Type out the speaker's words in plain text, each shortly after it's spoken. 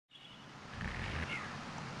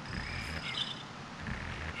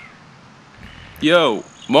Yo,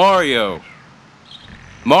 Mario!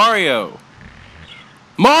 Mario!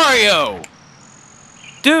 Mario!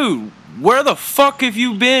 Dude, where the fuck have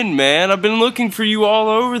you been, man? I've been looking for you all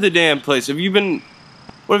over the damn place. Have you been...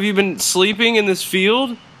 What, have you been sleeping in this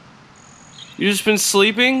field? You just been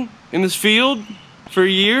sleeping in this field for a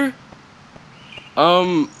year?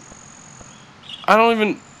 I don't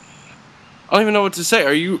even know what to say.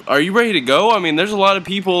 Are you ready to go? I mean, there's a lot of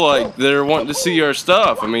people like that are wanting to see our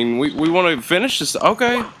stuff. I mean, we want to finish this.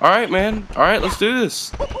 Okay, all right, man. All right, let's do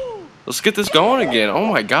this. Let's get this going again. Oh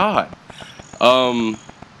my God.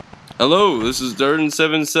 Hello, this is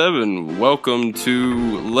Durden77. Welcome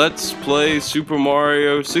to Let's Play Super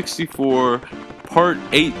Mario 64 Part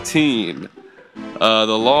 18. The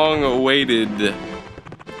long-awaited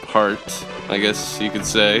part, I guess you could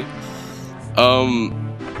say.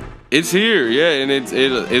 It's here, yeah, and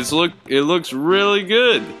it looks really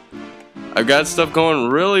good. I've got stuff going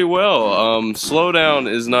really well.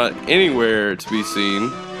 Slowdown is not anywhere to be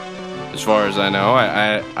seen, as far as I know.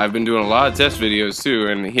 I've been doing a lot of test videos too,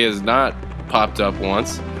 and he has not popped up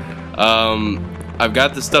once. I've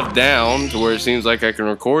got the stuff down to where it seems like I can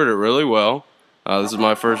record it really well. This is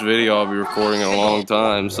my first video I'll be recording in a long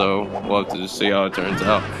time, so we'll have to just see how it turns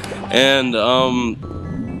out. And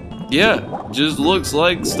yeah, just looks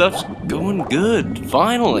like stuff's going good.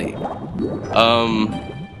 Finally,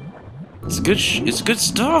 it's good. It's good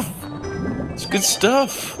stuff. It's good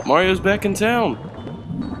stuff. Mario's back in town.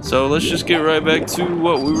 So let's just get right back to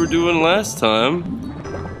what we were doing last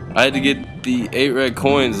time. I had to get the 8 red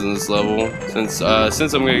coins in this level. Since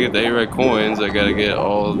I'm gonna get the 8 red coins, I gotta get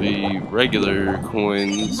all the regular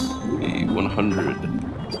coins, the 100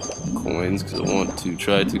 coins, because I want to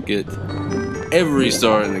try to get every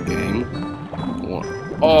star in the game. I want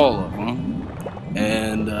all of them,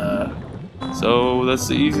 and so that's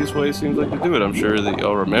the easiest way it seems like to do it. I'm sure that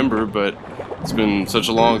y'all remember, but it's been such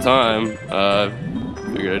a long time.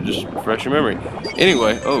 Figured I'd just refresh your memory.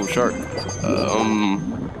 Anyway, oh, shark.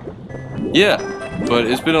 Yeah, but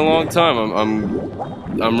it's been a long time.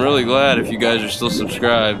 I'm really glad if you guys are still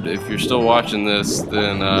subscribed. If you're still watching this,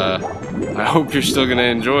 then I hope you're still gonna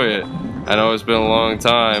enjoy it. I know it's been a long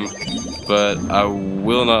time, but I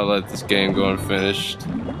will not let this game go unfinished,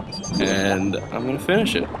 and I'm gonna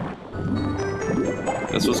finish it.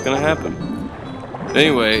 That's what's gonna happen.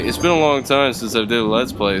 Anyway, it's been a long time since I did a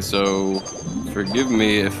Let's Play, so forgive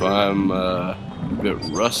me if I'm a bit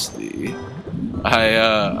rusty.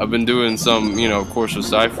 I've been doing some, you know, of course with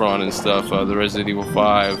Cyphron and stuff, the Resident Evil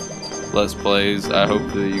 5 Let's Plays. I hope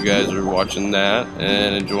that you guys are watching that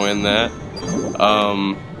and enjoying that.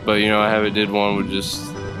 But you know, I haven't did one with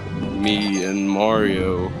just me and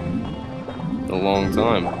Mario in a long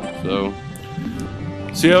time. So,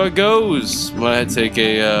 see how it goes. Might take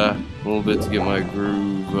a little bit to get my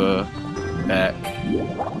groove back.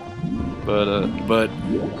 But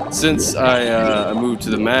since I moved to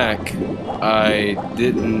the Mac, I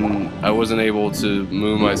wasn't able to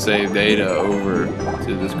move my save data over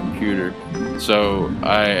to this computer. So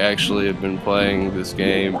I actually have been playing this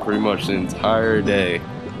game pretty much the entire day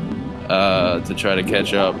to try to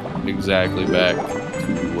catch up exactly back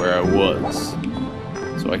to where I was,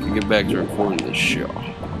 so I can get back to recording this show.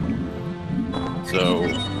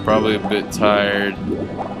 So probably a bit tired,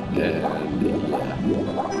 and yeah,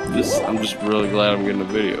 I'm just really glad I'm getting a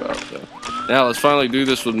video out there. Now let's finally do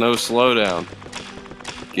this with no slowdown.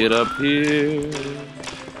 Get up here.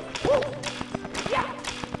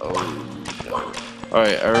 Oh no.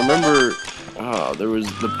 Alright, I remember there was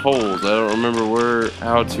the poles. I don't remember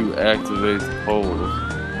how to activate the poles.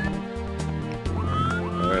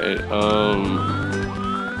 Alright,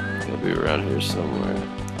 it'll be around here somewhere.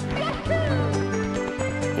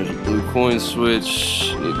 There's a blue coin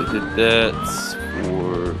switch. Need to hit that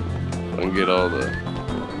for I can get all the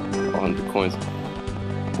 100 coins.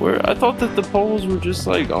 Where I thought that the poles were just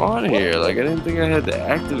like on here. Like I didn't think I had to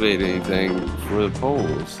activate anything for the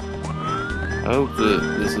poles. I hope that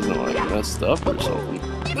this isn't like messed up or something.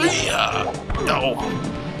 Yeah. No.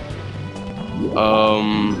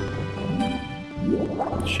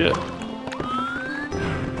 Shit.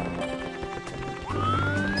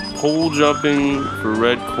 Pole jumping for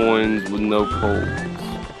red coins with no poles.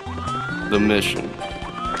 The mission.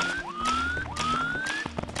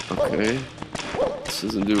 Okay. This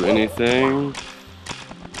doesn't do anything.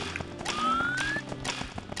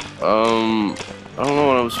 I don't know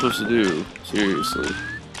what I'm supposed to do, seriously.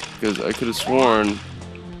 Because I could have sworn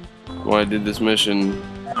when I did this mission,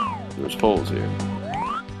 there was poles here.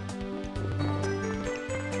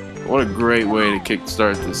 What a great way to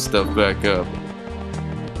kickstart this stuff back up.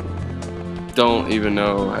 Don't even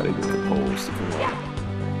know how to get the poles to come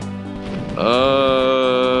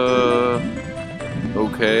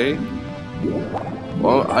Okay.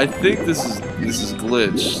 Well, I think this is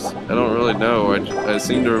glitched. I don't really know. I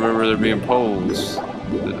seem to remember there being poles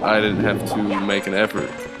that I didn't have to make an effort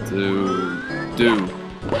to do.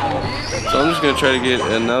 So I'm just gonna try to get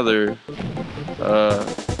another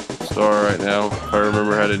star right now, if I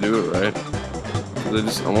remember how to do it right.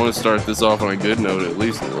 I want to start this off on a good note, at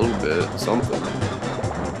least a little bit, something.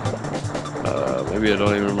 Maybe I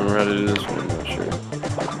don't even remember how to do this one. I'm not sure.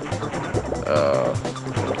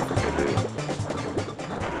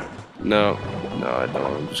 No, I don't.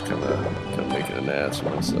 I'm just kind of making an ass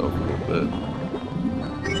of myself a little bit.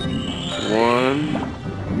 One.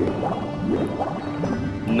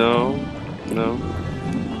 No.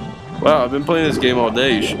 Wow, I've been playing this game all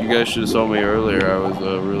day. You guys should have saw me earlier. I was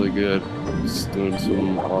really good. Just doing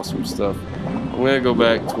some awesome stuff. I'm gonna go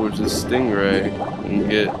back towards this stingray and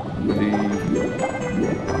get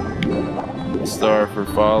the star for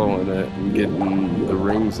following it and getting the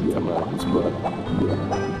rings that come out of his butt.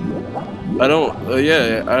 I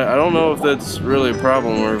don't know if that's really a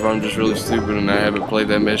problem or if I'm just really stupid and I haven't played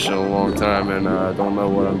that mission in a long time and I don't know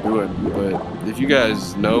what I'm doing. But if you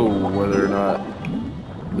guys know whether or not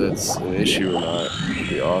that's an issue or not, it'd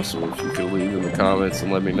be awesome if you could leave in the comments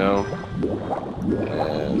and let me know.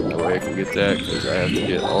 And that way I can get that, because I have to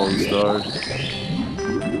get all the stars.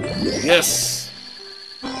 Yes!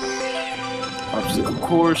 Obstacle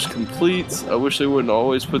course complete. I wish they wouldn't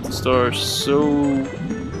always put the stars so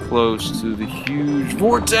close to the huge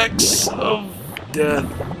vortex of death.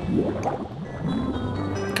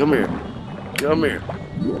 Come here.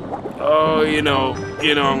 Oh, you know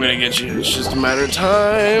I'm gonna get you. It's just a matter of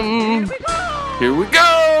time. Here we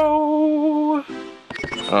go.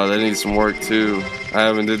 Oh, that needs some work too. I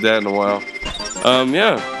haven't did that in a while.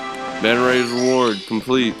 Yeah. Manta Ray's reward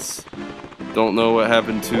completes. Don't know what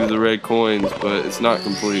happened to the red coins, but it's not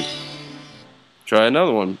complete. Try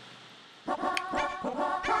another one.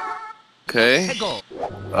 Okay. Pole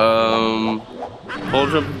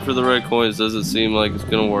jumping for the red coins doesn't seem like it's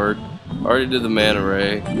gonna work. Already did the Manta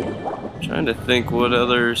Ray. Trying to think what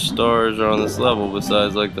other stars are on this level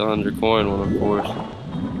besides like the 100 coin one, of course.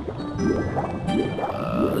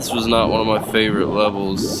 This was not one of my favorite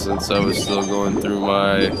levels since I was still going through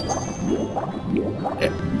my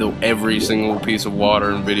every single piece of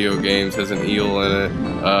water in video games has an eel in it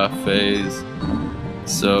phase.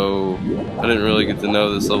 So I didn't really get to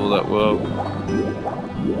know this level that well.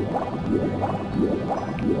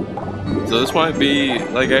 So this might be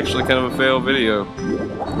like actually kind of a fail video.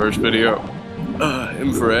 First video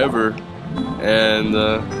in forever. And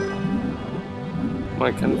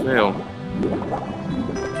might kind of fail.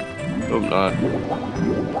 Hope not.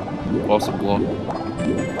 Possible.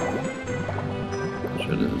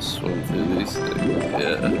 Try to swim through these things.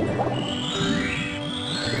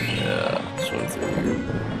 Yeah, swim through your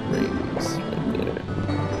rings right there.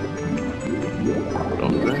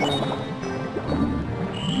 Don't break.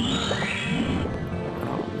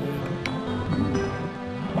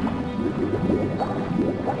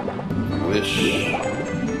 I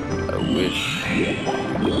wish we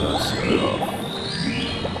did not start off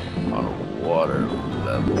on a water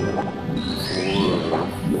level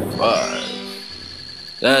 4 or 5.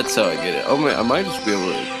 That's how I get it. Oh man, I might just be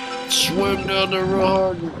able to swim down there real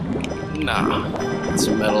hard. Nah, it's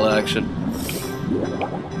some metal action.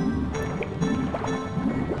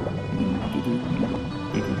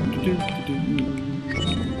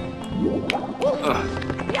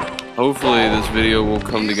 Hopefully this video will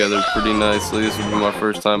come together pretty nicely. This will be my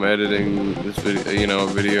first time editing this video, a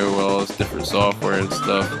video with all this different software and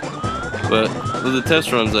stuff. But with the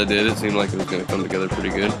test runs I did, it seemed like it was going to come together pretty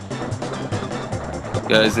good. You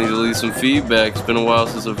guys need to leave some feedback. It's been a while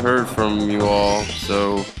since I've heard from you all,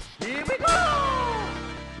 so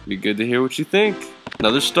be good to hear what you think.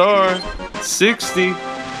 Another star, 60.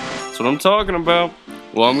 That's what I'm talking about.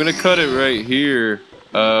 Well, I'm going to cut it right here.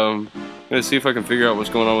 I'm gonna see if I can figure out what's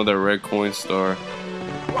going on with that red coin star.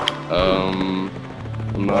 I'm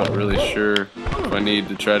not really sure if I need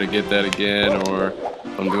to try to get that again or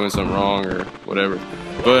if I'm doing something wrong or whatever.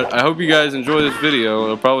 But I hope you guys enjoy this video.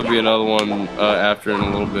 There'll probably be another one after in a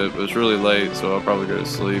little bit, but it's really late, so I'll probably go to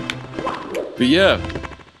sleep. But yeah,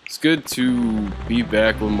 it's good to be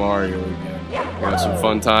back with Mario again. We had some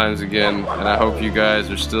fun times again, and I hope you guys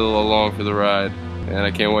are still along for the ride. And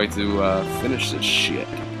I can't wait to finish this shit.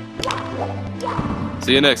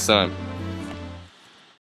 See you next time.